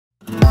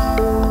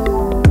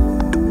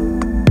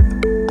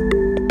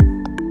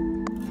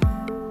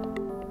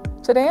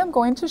Today I'm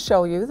going to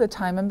show you the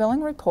time and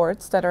billing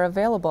reports that are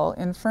available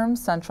in Firm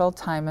Central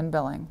Time and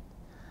Billing.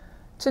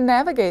 To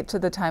navigate to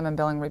the time and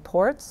billing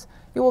reports,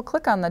 you will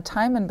click on the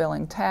Time and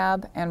Billing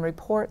tab and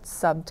Reports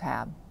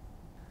sub-tab.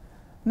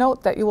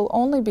 Note that you will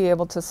only be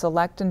able to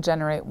select and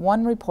generate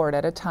one report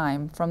at a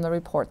time from the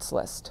reports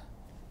list.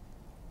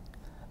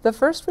 The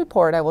first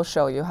report I will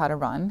show you how to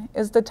run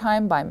is the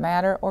Time by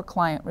Matter or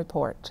Client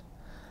report.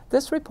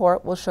 This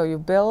report will show you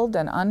billed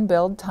and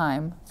unbilled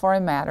time for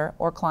a matter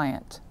or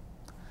client.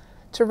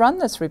 To run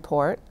this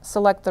report,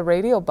 select the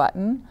radio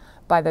button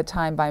by the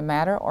Time by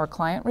Matter or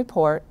Client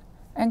report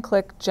and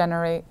click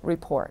Generate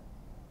Report.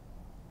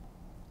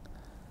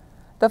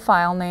 The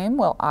file name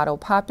will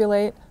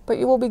auto-populate, but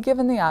you will be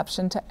given the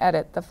option to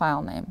edit the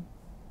file name.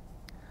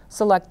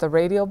 Select the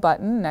radio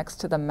button next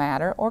to the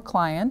matter or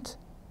client.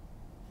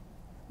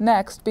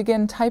 Next,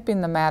 begin typing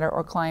the matter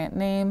or client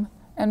name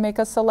and make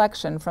a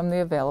selection from the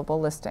available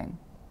listing.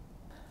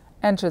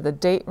 Enter the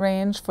date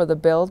range for the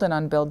billed and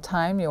unbilled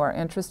time you are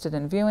interested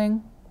in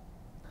viewing.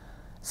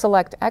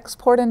 Select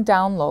Export and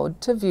Download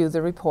to view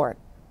the report.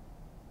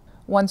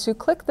 Once you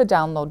click the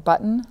Download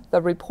button,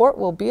 the report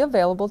will be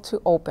available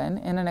to open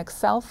in an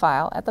Excel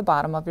file at the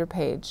bottom of your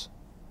page.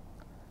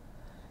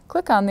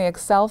 Click on the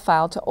Excel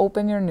file to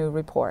open your new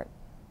report.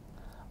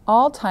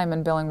 All time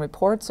and billing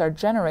reports are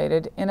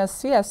generated in a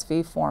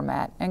CSV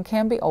format and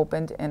can be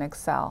opened in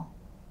Excel.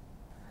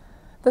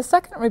 The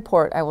second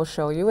report I will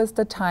show you is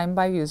the Time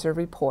by User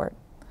report.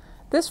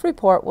 This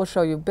report will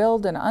show you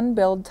billed and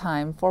unbilled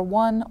time for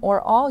one or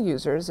all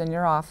users in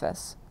your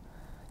office.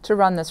 To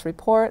run this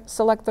report,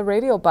 select the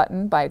radio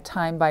button by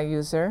Time by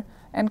User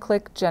and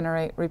click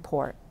Generate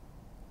Report.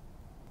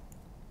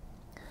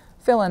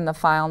 Fill in the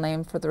file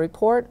name for the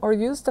report or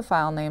use the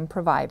file name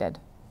provided.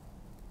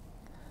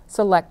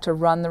 Select to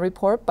run the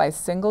report by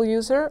single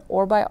user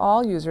or by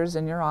all users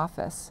in your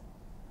office.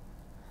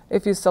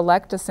 If you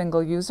select a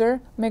single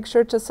user, make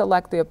sure to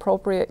select the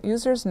appropriate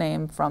user's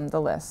name from the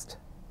list.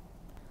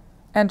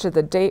 Enter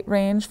the date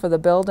range for the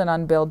billed and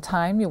unbilled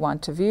time you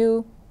want to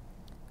view.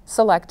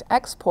 Select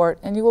Export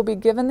and you will be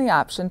given the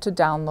option to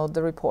download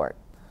the report.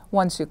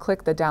 Once you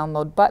click the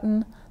Download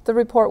button, the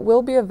report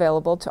will be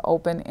available to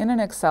open in an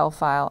Excel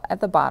file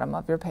at the bottom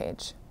of your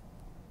page.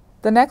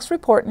 The next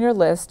report in your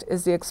list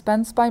is the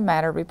Expense by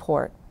Matter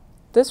report.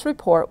 This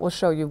report will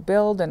show you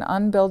billed and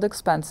unbilled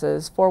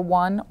expenses for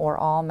one or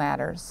all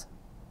matters.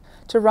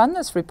 To run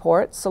this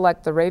report,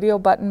 select the radio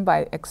button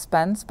by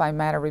Expense by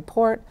Matter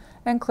report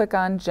and click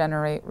on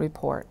Generate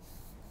Report.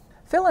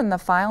 Fill in the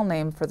file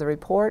name for the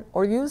report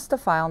or use the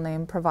file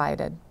name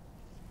provided.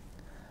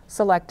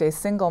 Select a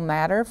single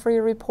matter for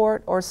your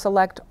report or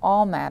select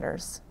all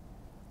matters.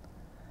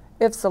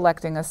 If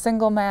selecting a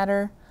single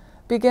matter,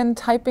 begin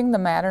typing the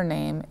matter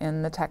name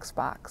in the text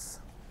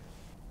box.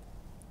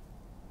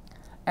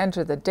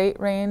 Enter the date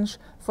range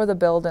for the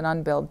billed and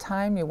unbilled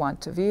time you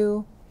want to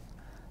view.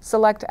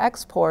 Select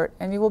Export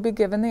and you will be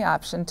given the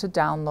option to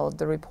download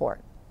the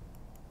report.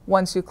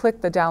 Once you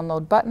click the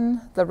Download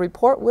button, the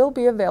report will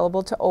be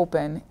available to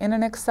open in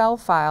an Excel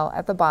file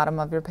at the bottom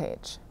of your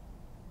page.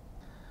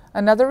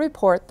 Another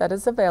report that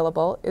is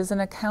available is an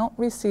Account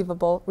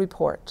Receivable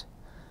report.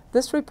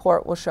 This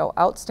report will show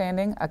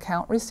outstanding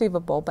account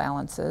receivable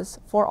balances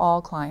for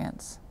all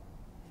clients.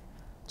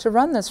 To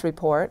run this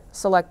report,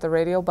 select the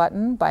radio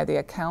button by the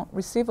Account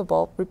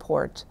Receivable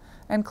report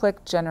and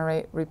click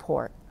Generate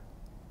Report.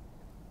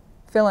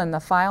 Fill in the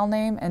file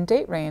name and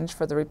date range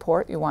for the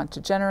report you want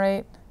to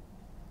generate.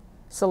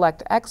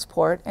 Select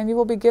Export and you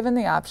will be given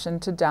the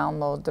option to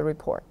download the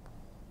report.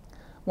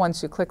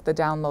 Once you click the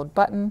Download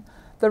button,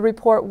 the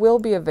report will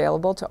be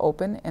available to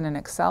open in an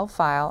Excel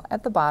file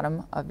at the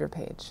bottom of your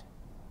page.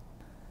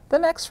 The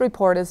next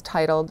report is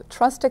titled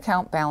Trust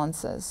Account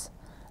Balances.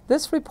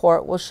 This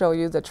report will show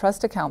you the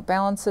trust account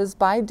balances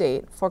by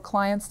date for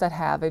clients that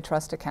have a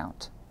trust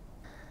account.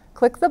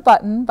 Click the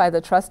button by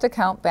the Trust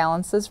Account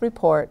Balances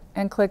report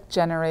and click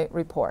Generate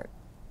Report.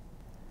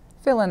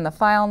 Fill in the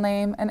file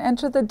name and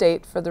enter the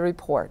date for the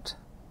report.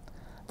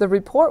 The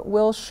report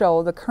will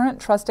show the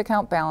current trust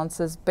account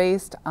balances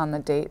based on the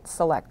date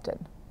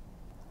selected.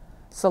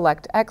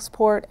 Select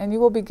Export and you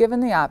will be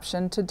given the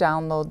option to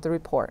download the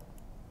report.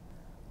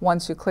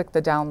 Once you click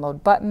the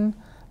Download button,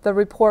 the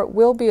report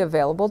will be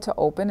available to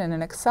open in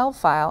an Excel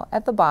file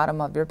at the bottom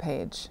of your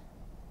page.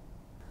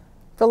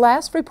 The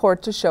last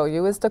report to show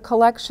you is the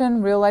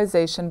Collection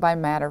Realization by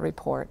Matter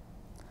report.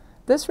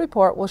 This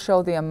report will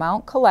show the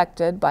amount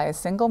collected by a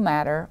single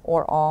matter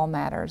or all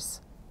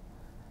matters.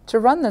 To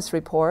run this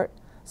report,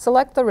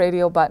 select the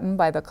radio button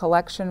by the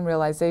Collection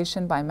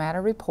Realization by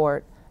Matter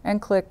report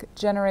and click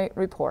Generate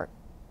Report.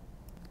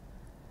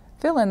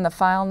 Fill in the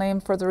file name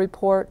for the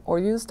report or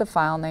use the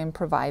file name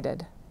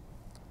provided.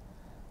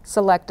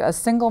 Select a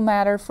single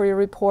matter for your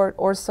report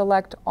or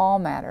select all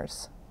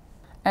matters.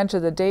 Enter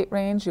the date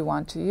range you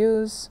want to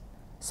use.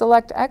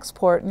 Select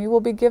Export and you will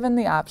be given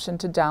the option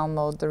to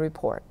download the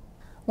report.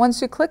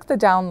 Once you click the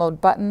Download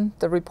button,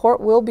 the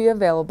report will be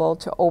available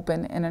to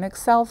open in an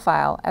Excel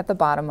file at the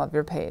bottom of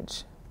your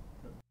page.